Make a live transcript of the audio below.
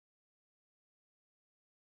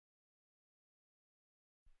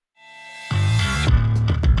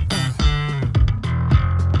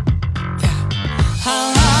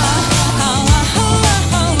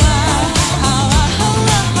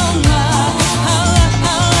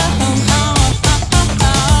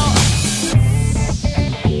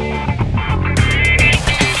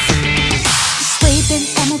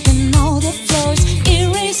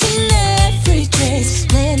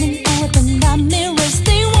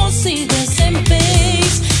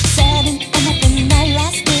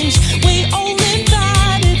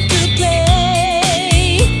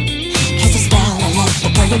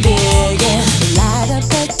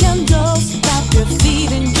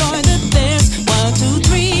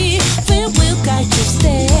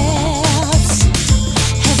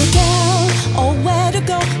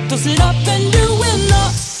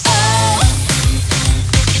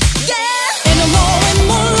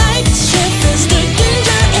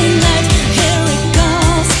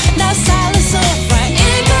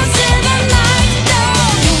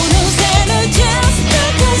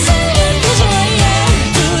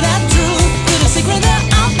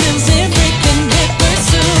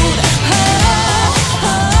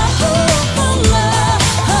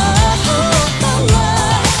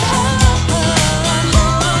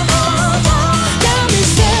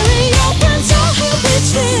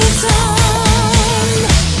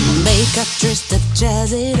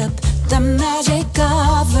jazz it up, the magic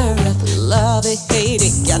cover up. Love it, hate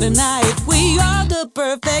it, gotta night. We are the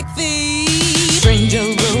perfect fit. Strange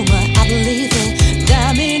aroma, I believe it.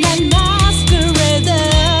 Diamond and masquerade.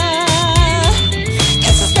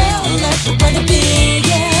 It's a spell, let the party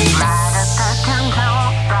begin. Right at the tempo,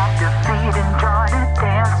 stop your feet and join the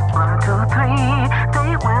dance. 1, 2, 3,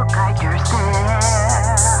 they will guide your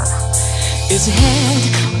steps. Is it head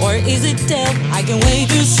or is it tail? I can't wait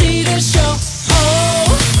to see the show.